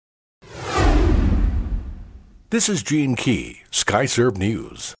This is Gene Key, Skyserve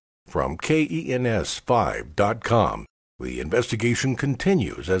News. From KENS5.com, the investigation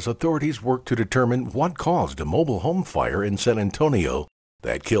continues as authorities work to determine what caused a mobile home fire in San Antonio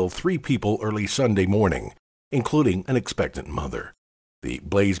that killed 3 people early Sunday morning, including an expectant mother. The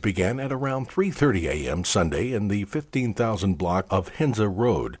blaze began at around 3:30 a.m. Sunday in the 15,000 block of Henza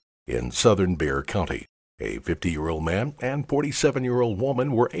Road in southern Bexar County. A 50-year-old man and 47-year-old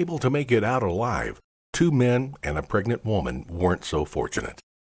woman were able to make it out alive. 2 men and a pregnant woman weren't so fortunate.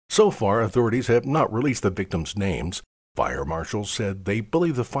 So far, authorities have not released the victims' names. Fire marshals said they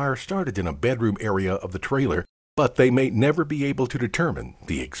believe the fire started in a bedroom area of the trailer, but they may never be able to determine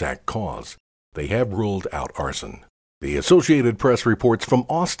the exact cause. They have ruled out arson. The Associated Press reports from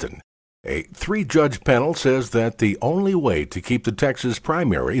Austin. A 3-judge panel says that the only way to keep the Texas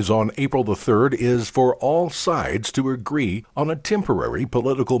primaries on April the 3rd is for all sides to agree on a temporary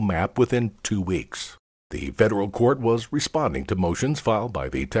political map within 2 weeks. The federal court was responding to motions filed by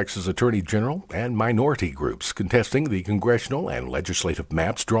the Texas Attorney General and minority groups contesting the congressional and legislative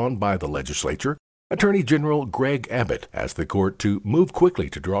maps drawn by the legislature. Attorney General Greg Abbott asked the court to move quickly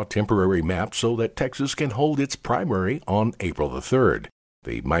to draw temporary maps so that Texas can hold its primary on April the 3rd.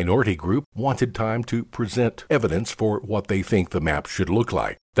 The minority group wanted time to present evidence for what they think the map should look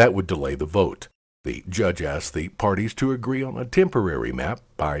like. That would delay the vote. The judge asked the parties to agree on a temporary map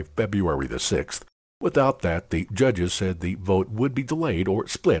by February the 6th. Without that, the judges said the vote would be delayed or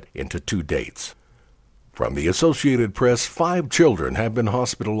split into 2 dates. From the Associated Press, 5 children have been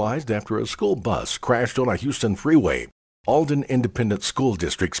hospitalized after a school bus crashed on a Houston freeway. Alden Independent School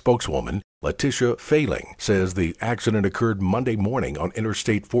District spokeswoman Letitia Failing says the accident occurred Monday morning on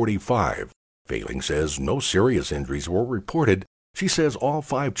Interstate 45. Failing says no serious injuries were reported. She says all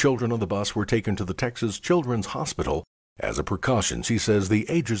 5 children on the bus were taken to the Texas Children's Hospital. As a precaution, she says the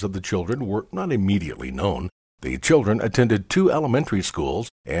ages of the children were not immediately known. The children attended 2 elementary schools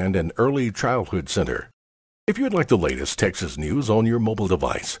and an early childhood center. If you'd like the latest Texas news on your mobile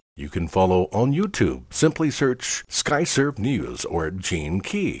device, you can follow on YouTube. Simply search Skyserve News or Gene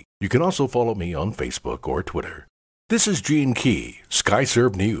Key. You can also follow me on Facebook or Twitter. This is Gene Key,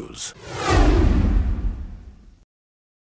 Skyserve News.